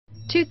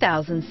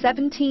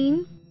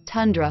2017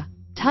 Tundra.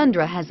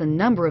 Tundra has a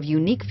number of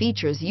unique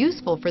features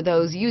useful for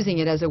those using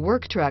it as a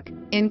work truck,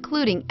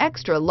 including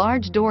extra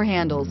large door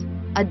handles,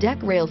 a deck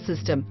rail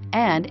system,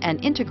 and an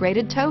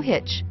integrated tow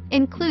hitch.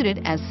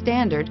 Included as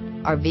standard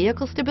are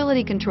vehicle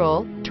stability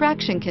control,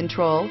 traction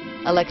control,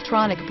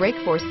 electronic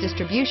brake force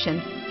distribution,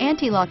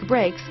 anti-lock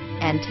brakes,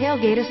 and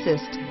tailgate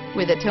assist.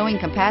 With a towing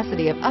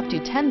capacity of up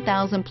to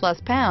 10,000 plus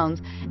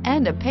pounds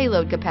and a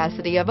payload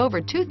capacity of over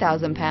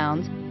 2,000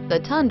 pounds, the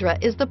Tundra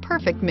is the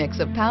perfect mix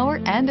of power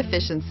and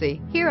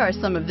efficiency. Here are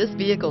some of this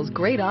vehicle's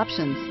great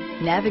options: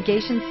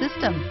 navigation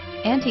system,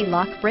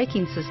 anti-lock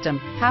braking system,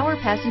 power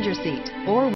passenger seat, 4